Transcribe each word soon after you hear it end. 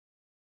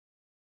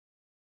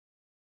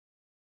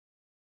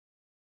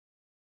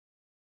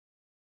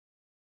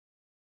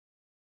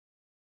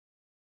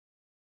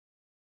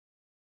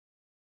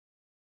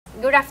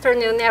Good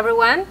afternoon,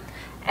 everyone,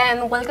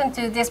 and welcome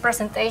to this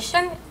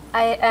presentation.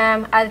 I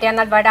am Adrian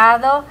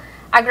Alvarado,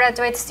 a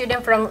graduate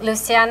student from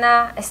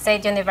Louisiana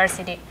State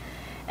University.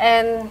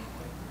 And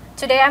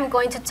today I'm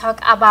going to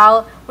talk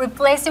about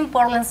replacing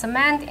Portland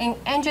cement in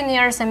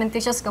engineered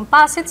cementitious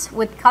composites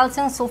with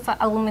calcium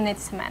sulfoaluminate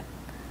cement.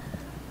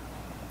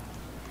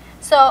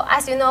 So,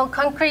 as you know,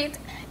 concrete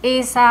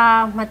is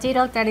a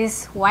material that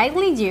is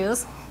widely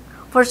used.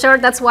 For sure,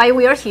 that's why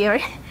we are here.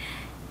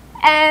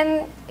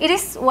 And it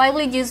is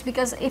widely used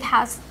because it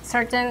has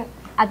certain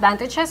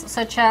advantages,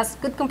 such as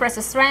good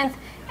compressive strength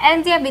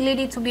and the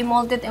ability to be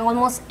molded in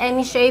almost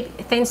any shape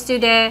thanks to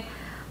the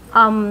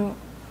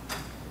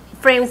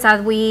frames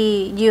that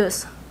we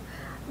use.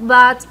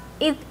 But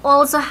it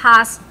also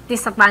has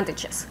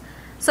disadvantages,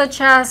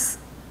 such as,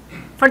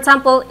 for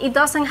example, it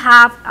doesn't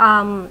have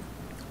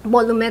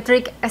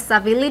volumetric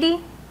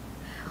stability.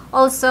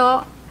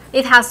 Also,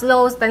 it has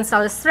low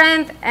tensile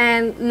strength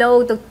and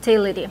low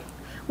ductility,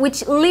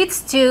 which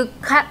leads to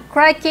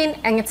cracking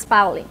and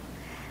spalling.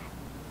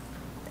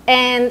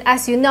 And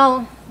as you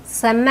know,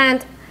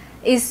 cement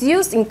is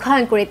used in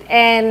concrete,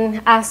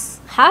 and as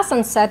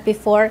Hassan said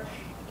before,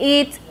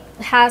 it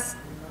has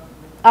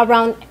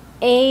around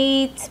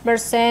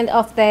 8%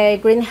 of the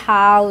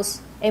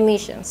greenhouse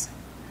emissions.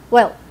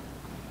 Well,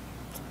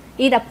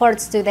 it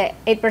apports to the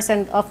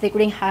 8% of the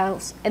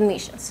greenhouse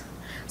emissions.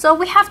 So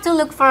we have to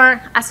look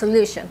for a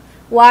solution.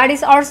 What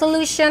is our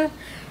solution?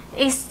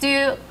 Is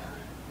to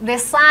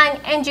design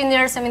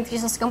engineered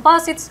cementitious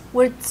composites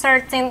with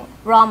certain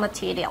raw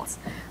materials.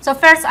 So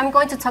first, I'm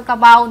going to talk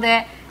about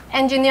the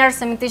engineered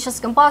cementitious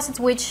composites,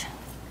 which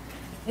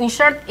in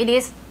short, it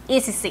is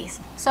ECCs.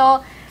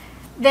 So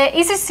the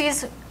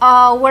ECCs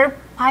were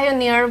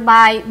pioneered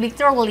by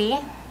Victor Lee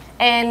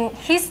and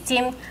his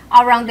team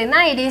around the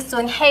 90s to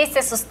enhance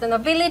the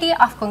sustainability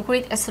of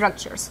concrete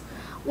structures.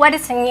 What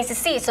is an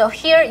ECC? So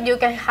here you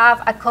can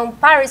have a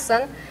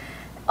comparison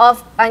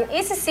of an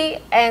ECC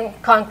and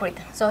concrete.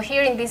 So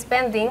here in this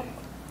bending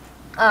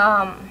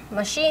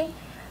machine,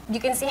 you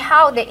can see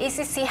how the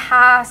ECC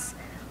has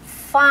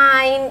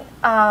fine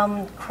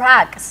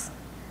cracks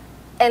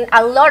and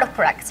a lot of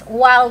cracks,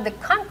 while the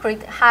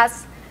concrete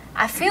has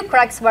a few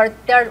cracks, but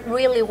they're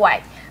really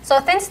wide. So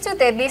thanks to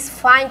these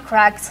fine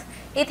cracks,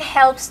 it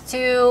helps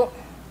to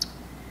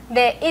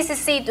the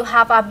ECC to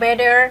have a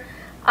better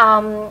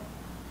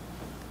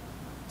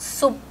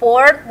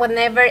support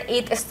whenever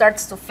it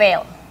starts to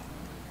fail.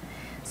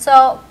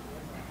 So,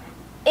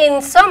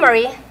 in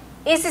summary,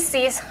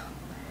 ECCs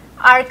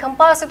are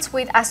composites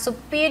with a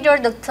superior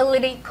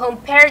ductility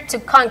compared to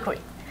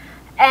concrete.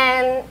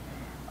 And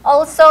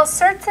also,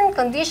 certain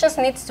conditions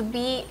need to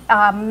be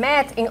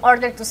met in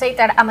order to say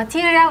that a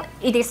material,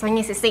 it is an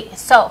ECC.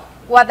 So,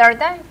 what are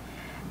they?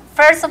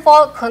 First of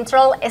all,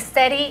 control a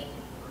steady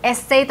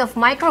state of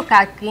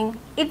microcracking.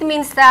 It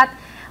means that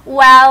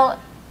while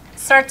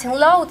certain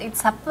load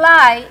is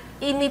applied,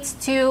 it needs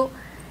to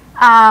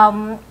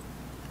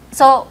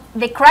so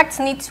the cracks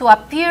need to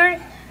appear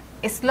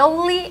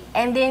slowly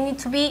and they need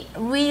to be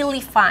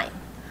really fine.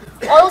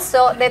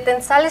 Also, the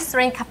tensile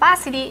strength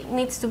capacity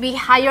needs to be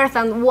higher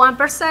than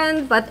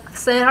 1%, but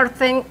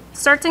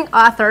certain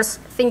authors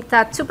think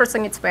that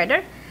 2% is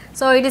better.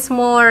 So it is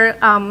more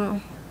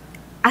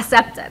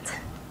accepted.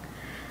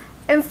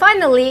 And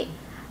finally,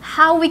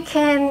 how we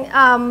can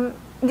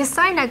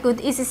design a good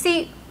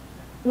ECC,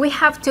 we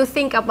have to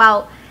think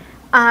about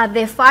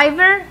the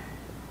fiber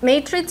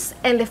matrix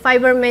and the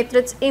fiber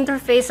matrix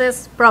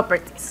interfaces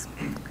properties.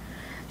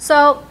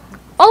 So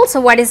also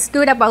what is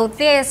good about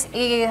this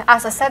is,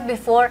 as I said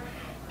before,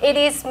 it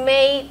is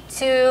made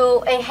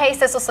to enhance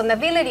the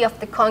sustainability of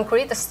the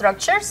concrete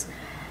structures.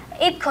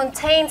 It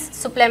contains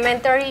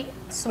supplementary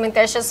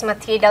cementitious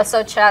materials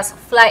such as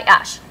fly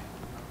ash.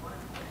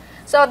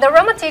 So the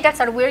raw materials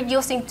that we're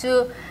using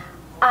to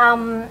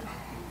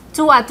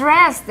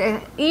address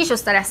the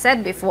issues that I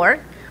said before,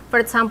 for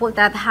example,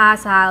 that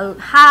has a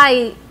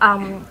high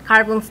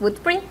carbon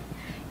footprint,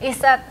 is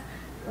that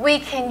we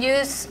can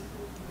use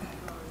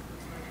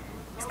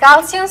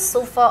calcium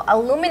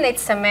sulfoaluminate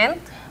cement,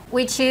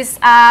 which is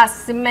a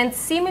cement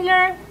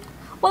similar,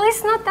 well,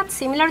 it's not that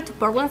similar to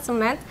Portland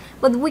cement,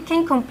 but we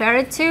can compare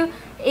it to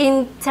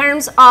in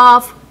terms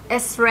of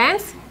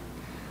strength,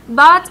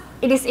 but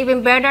it is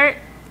even better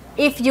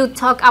if you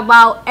talk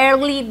about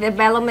early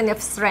development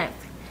of strength.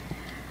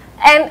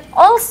 And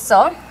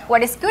also,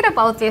 what is good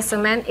about this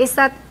cement is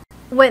that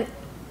when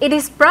it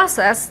is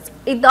processed,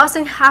 it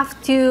doesn't have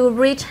to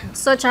reach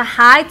such a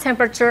high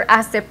temperature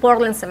as the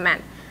Portland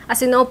cement. As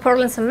you know,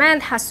 Portland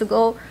cement has to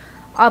go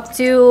up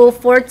to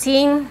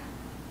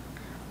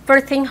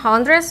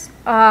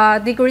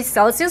 1400 degrees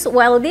Celsius,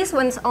 while this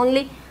one's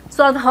only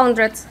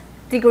 1200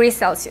 degrees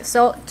Celsius,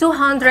 so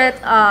 200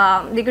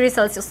 degrees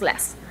Celsius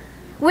less,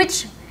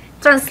 which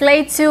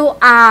translates to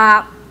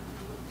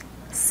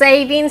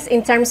savings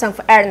in terms of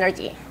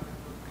energy.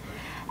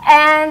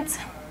 And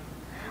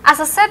as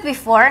I said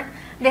before,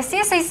 the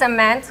CSA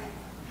cement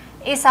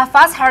is a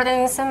fast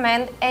hardening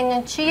cement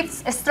and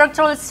achieves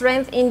structural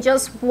strength in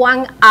just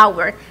 1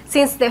 hour,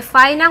 since the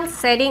final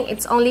setting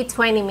is only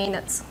 20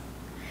 minutes.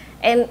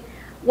 And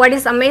what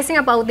is amazing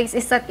about this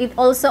is that it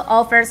also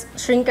offers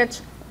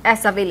shrinkage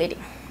stability.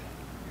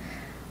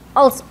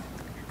 Also,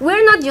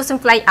 we're not using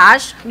fly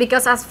ash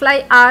because as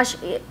fly ash,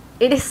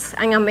 it is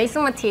an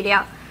amazing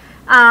material.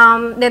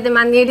 The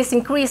demand is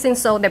increasing,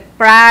 so the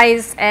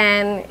price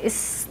and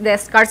the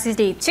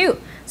scarcity too.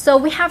 So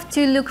we have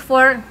to look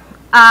for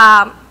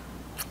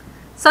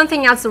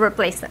something else to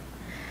replace it.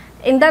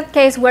 In that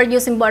case, we're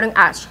using bottom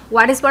ash.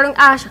 What is bottom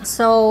ash?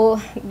 So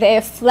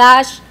the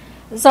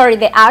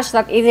ash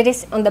that it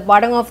is on the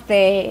bottom of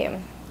the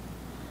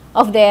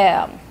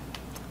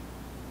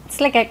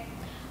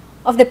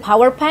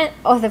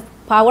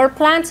power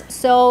plant.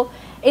 So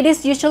it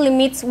is usually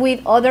mixed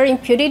with other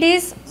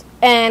impurities,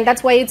 and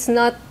that's why it's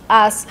not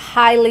as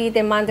highly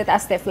demanded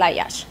as the fly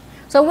ash.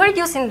 So we're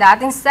using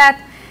that instead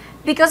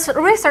because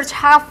research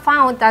have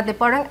found that the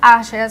bottom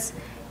ashes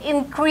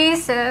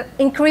increase the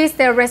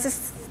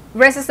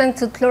resistance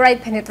to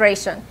chloride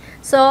penetration.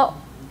 So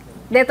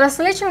the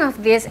translation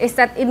of this is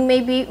that it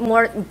may be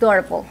more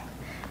durable,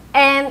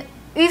 and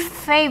it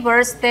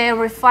favors the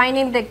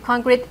refining the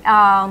concrete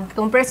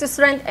compressive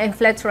strength and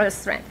flexural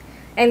strength,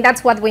 and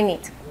that's what we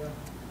need.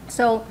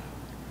 So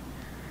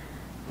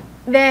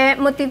the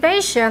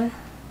motivation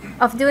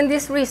of doing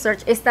this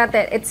research is that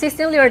the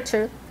existing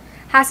literature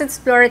has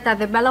explored the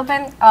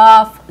development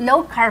of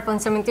low-carbon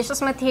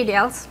cementitious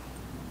materials,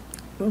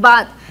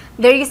 but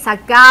there is a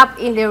gap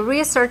in the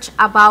research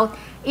about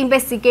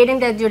investigating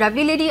the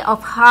durability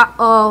of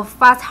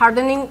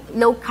fast-hardening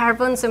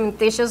low-carbon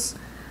cementitious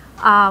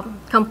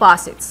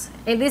composites.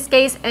 In this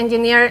case,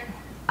 engineered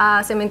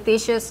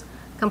cementitious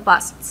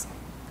composites.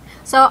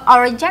 So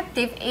our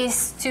objective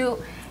is to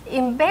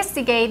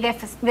investigate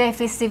the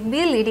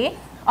feasibility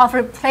of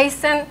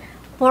replacing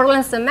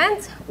Portland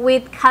cement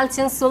with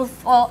calcium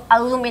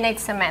sulfoaluminate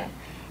cement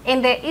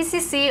in the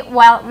ECC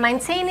while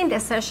maintaining the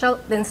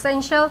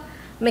essential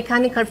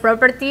mechanical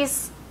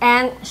properties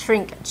and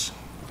shrinkage.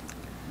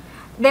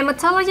 The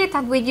methodology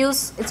that we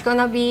use is going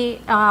to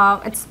be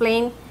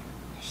explained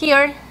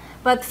here,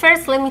 but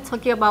first let me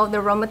talk you about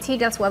the raw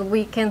materials, what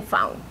we can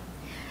find.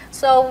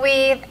 So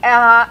with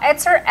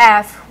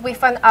XRF, we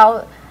found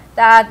out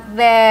that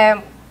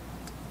the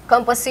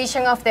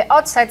composition of the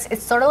oxides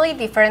is totally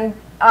different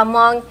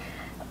among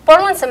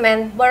Portland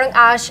cement, bottom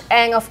ash,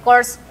 and of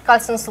course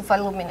calcium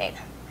sulfoaluminate.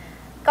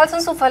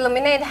 Calcium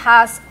sulfoaluminate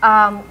has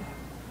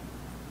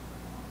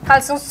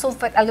calcium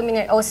sulfate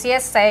aluminate, or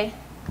CSA,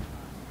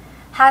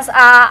 has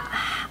a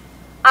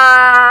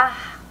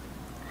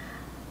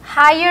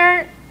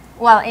higher,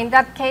 well, in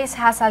that case,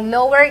 has a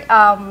lower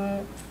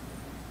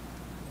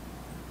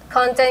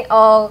content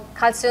of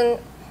calcium.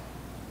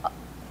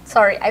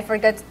 Sorry, I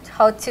forgot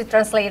how to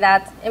translate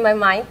that in my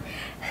mind.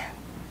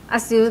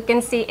 As you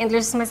can see,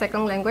 English is my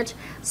second language.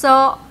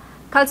 So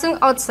calcium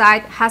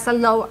oxide has a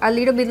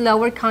little bit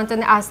lower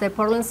content as the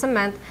Portland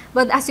cement,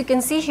 but as you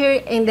can see here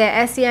in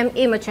the SEM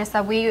images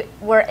that we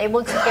were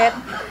able to get,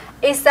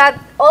 is that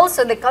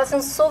also the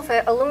calcium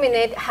sulfate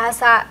aluminate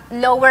has a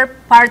lower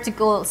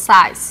particle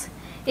size.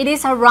 It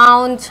is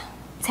around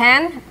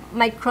 10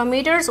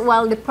 micrometers,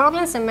 while the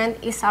Portland cement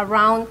is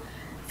around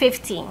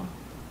 15.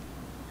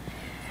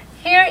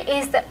 Here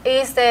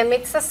is the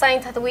mix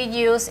design that we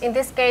use. In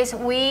this case,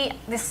 we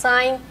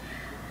design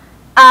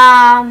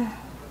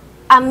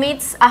a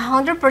mix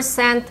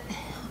 100%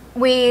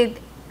 with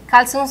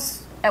calcium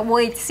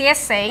with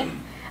CSA,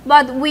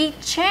 but we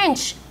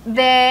change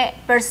the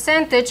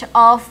percentage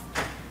of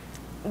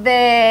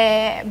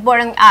the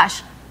bottom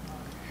ash.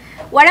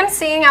 What I'm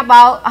saying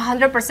about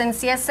 100%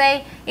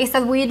 CSA is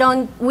that we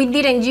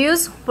didn't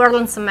use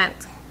Portland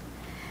cement,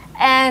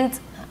 and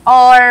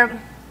our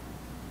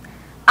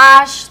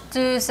ash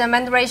to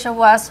cement ratio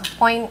was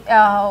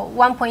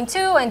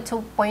 1.2 and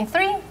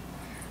 2.3.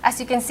 As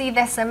you can see,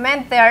 the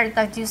cement there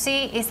that you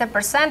see is the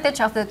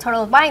percentage of the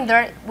total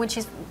binder, which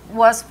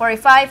was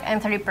 45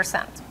 and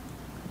 30%.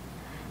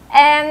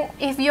 And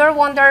if you're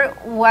wondering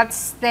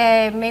what's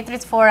the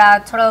matrix for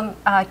a total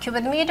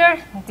cubic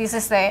meter, this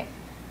is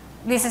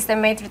the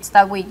matrix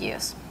that we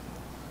use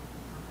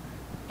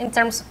in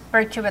terms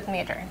per cubic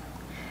meter.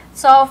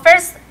 So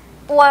first,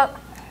 well,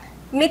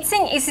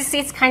 mixing ECC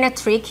is kind of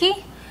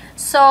tricky.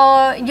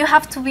 So you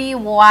have to be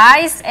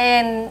wise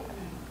and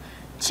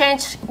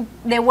change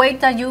the way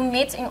that you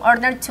mix in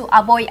order to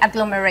avoid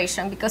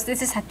agglomeration, because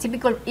this is a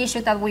typical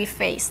issue that we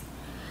face.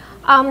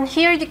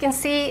 Here you can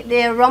see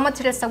the raw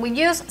materials that we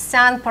use: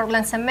 sand,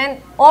 Portland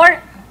cement,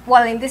 or,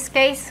 well, in this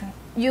case,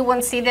 you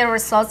won't see the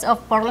results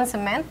of Portland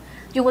cement.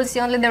 You will see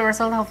only the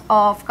result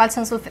of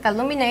calcium sulfate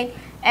aluminate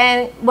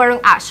and bottom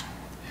ash.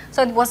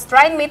 So it was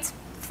dry mix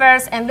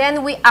first, and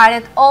then we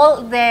added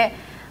all the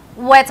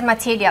wet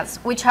materials,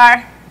 which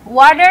are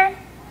water,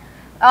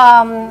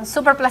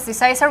 super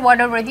plasticizer,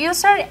 water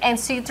reducer, and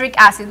citric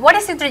acid. What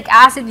is citric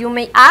acid, you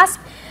may ask?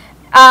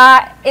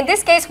 In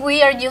this case,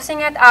 we are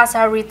using it as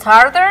a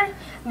retarder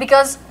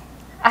because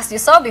as you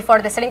saw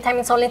before, the setting time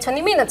is only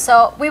 20 minutes,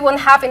 so we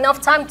won't have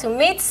enough time to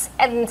mix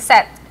and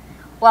set,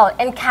 well,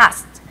 and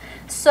cast.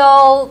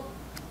 So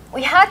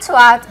we had to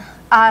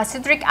add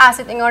citric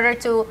acid in order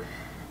to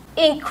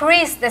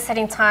increase the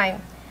setting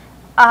time.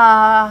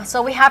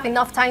 So we have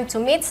enough time to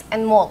mix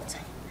and mold.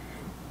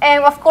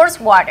 And of course,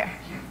 water.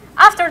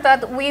 After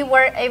that, we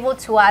were able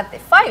to add the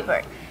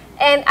fiber.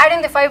 And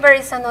adding the fiber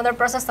is another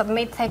process that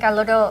may take a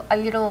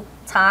little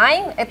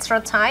time,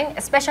 extra time,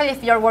 especially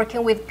if you're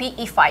working with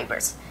PE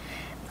fibers.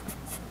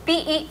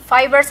 PE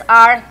fibers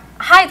are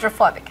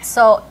hydrophobic,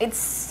 so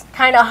it's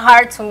kind of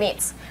hard to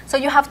mix. So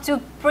you have to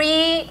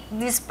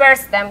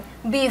pre-disperse them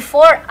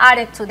before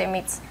adding to the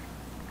mix.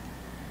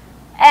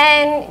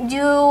 And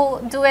you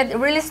do it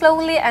really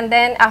slowly, and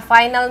then a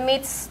final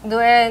mix,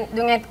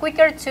 doing it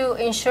quicker to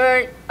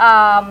ensure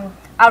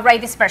a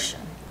right dispersion.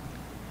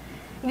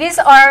 These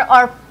are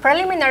our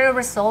preliminary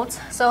results.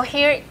 So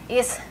here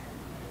is,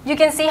 you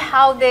can see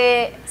how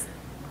the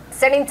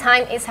setting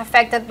time is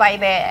affected by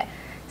the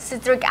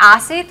citric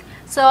acid.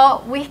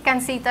 So we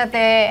can see that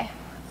the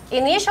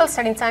initial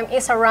setting time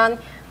is around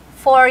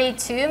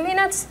 42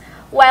 minutes,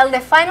 while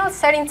the final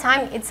setting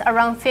time is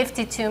around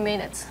 52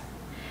 minutes.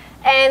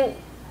 And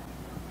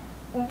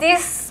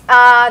this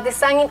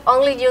design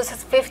only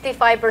uses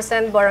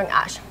 55% boron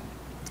ash.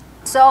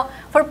 So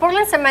for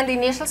Portland cement, the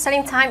initial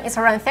setting time is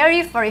around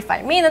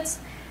 30-45 minutes,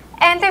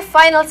 and the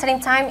final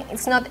setting time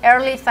is not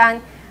early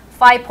than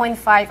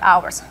 5.5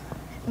 hours.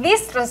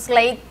 This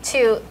translates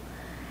to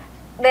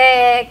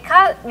the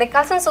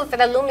calcium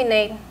sulfate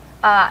aluminate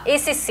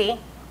ECC.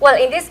 Well,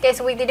 in this case,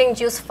 we didn't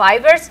use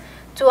fibers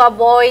to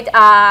avoid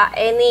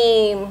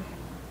any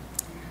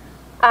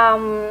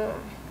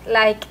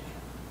like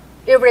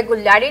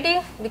irregularity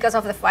because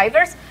of the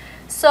fibers.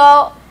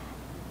 So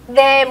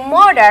the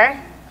mortar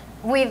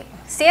with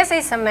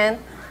CSA cement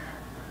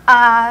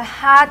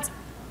had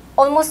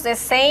almost the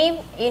same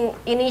in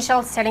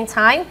initial setting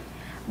time,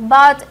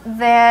 but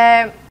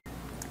the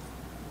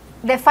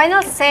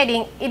final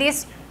setting, it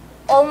is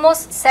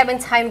almost 7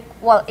 times,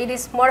 well, it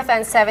is more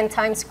than 7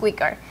 times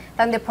quicker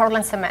than the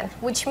Portland cement,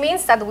 which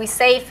means that we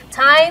save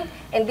time,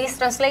 and this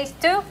translates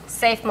to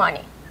save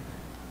money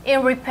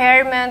in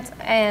repairment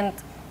and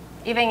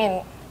even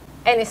in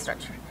any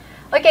structure.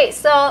 Okay,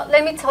 so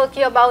let me talk to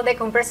you about the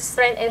compressive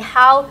strength and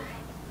how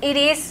it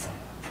is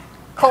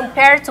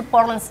compared to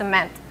Portland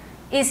cement,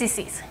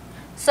 ECCs.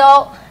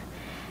 So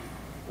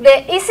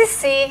the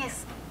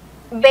ECCs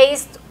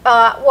based,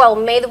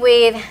 made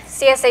with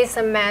CSA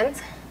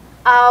cement,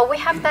 we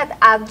have that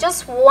at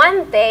just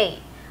 1 day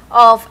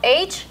of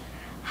age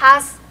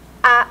has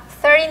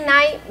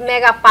 39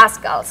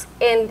 megapascals.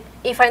 And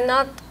if I'm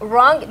not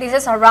wrong, this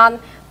is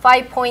around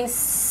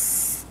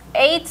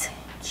 5.8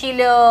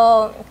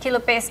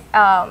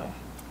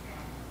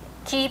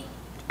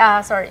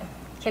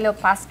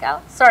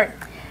 kilopascal. Sorry.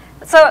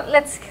 So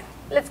let's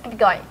keep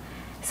going.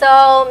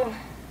 So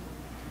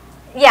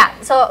yeah,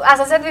 so as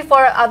I said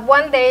before, at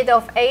 1 day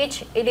of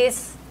age, it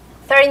is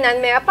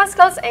 39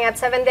 megapascals, and at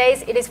 7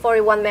 days, it is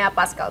 41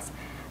 megapascals.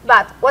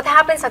 But what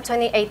happens at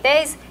 28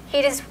 days?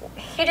 Here is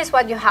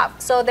what you have.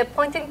 So the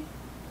pointing,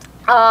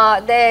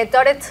 the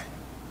dotted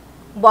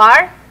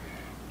bar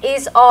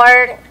is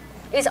our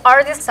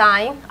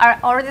design.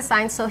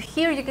 So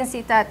here you can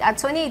see that at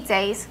 28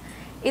 days,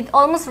 it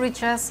almost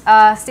reaches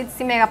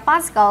 60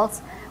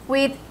 megapascals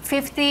with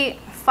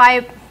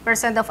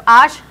 55% of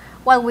ash,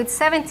 while with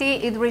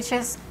 70, it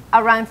reaches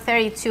around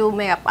 32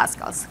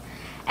 megapascals.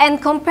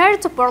 And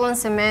compared to Portland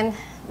cement,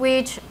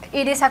 which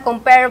it is a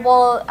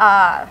comparable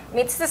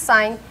mix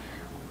design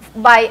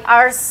by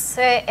Arce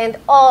and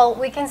all,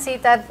 we can see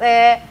that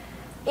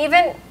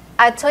even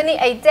at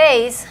 28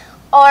 days,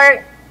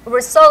 our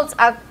results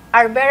are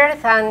better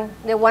than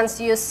the ones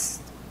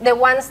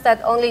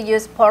that only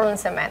use Portland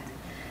cement,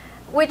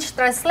 which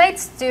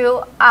translates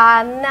to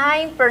a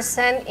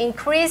 9%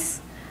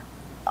 increase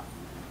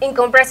in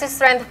compressive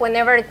strength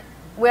whenever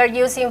we're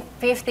using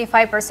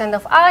 55%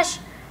 of ash,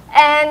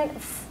 and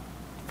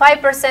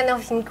 5%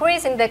 of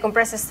increase in the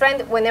compressive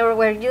strength whenever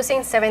we're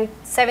using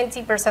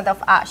 70%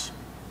 of ash.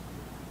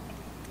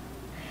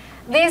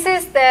 This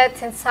is the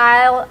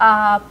tensile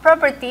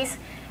properties.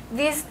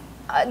 This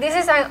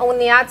is an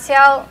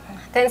uniaxial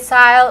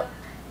tensile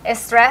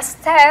stress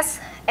test,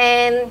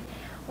 and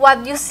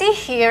what you see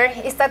here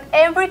is that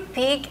every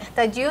peak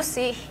that you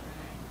see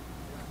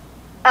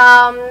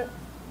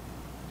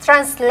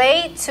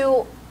translate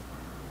to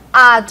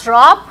a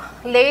drop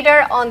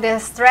later on the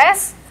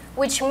stress,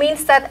 which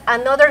means that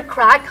another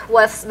crack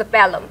was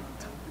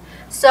developed.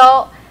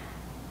 So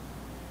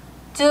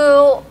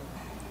to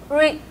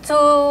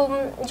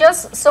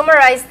just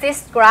summarize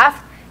this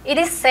graph, it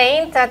is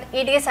saying that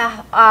it is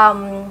a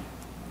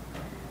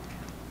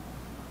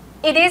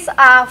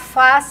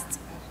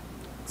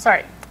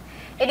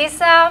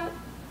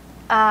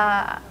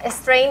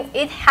strain.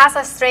 It has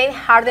a strain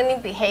hardening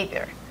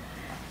behavior,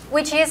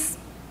 which is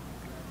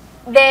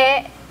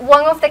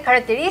one of the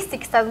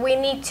characteristics that we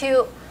need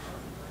to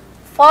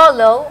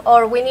follow,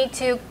 or we need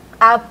to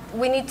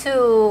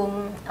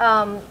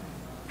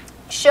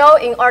show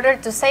in order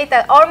to say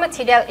that our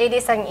material it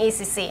is an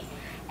ECC.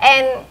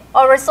 And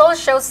our result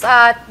shows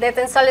the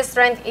tensile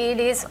strength it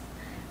is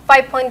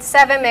 5.7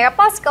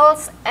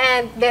 megapascals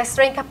and the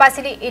strain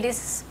capacity it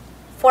is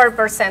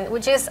 4%,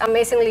 which is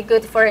amazingly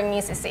good for an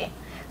ECC.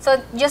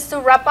 So just to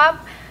wrap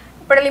up,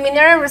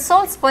 preliminary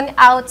results point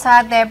out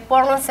that the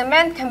Portland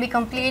cement can be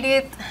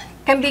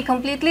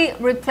completely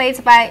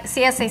replaced by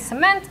CSA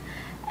cement,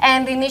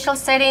 and the initial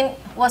setting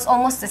was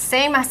almost the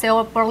same as the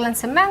old Portland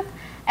cement,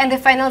 and the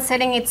final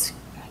setting it's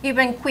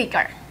even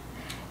quicker.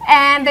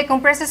 And the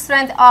compressive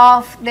strength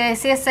of the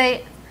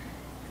CSA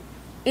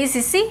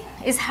ECC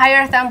is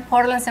higher than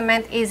Portland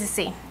cement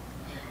ECC.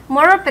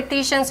 More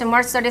repetitions and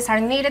more studies are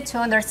needed to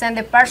understand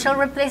the partial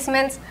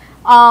replacements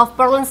of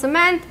Portland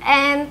cement,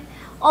 and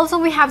also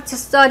we have to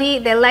study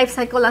the life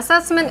cycle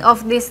assessment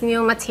of these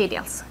new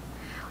materials.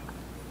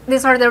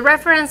 These are the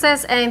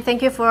references, and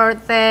thank you for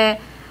the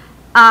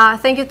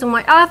thank you to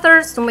my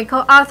authors, to my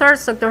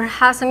co-authors, Dr.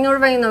 Hassan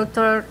Urban and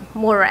Dr.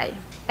 Murray,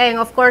 and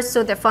of course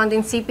to the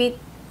funding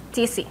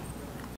CPTC.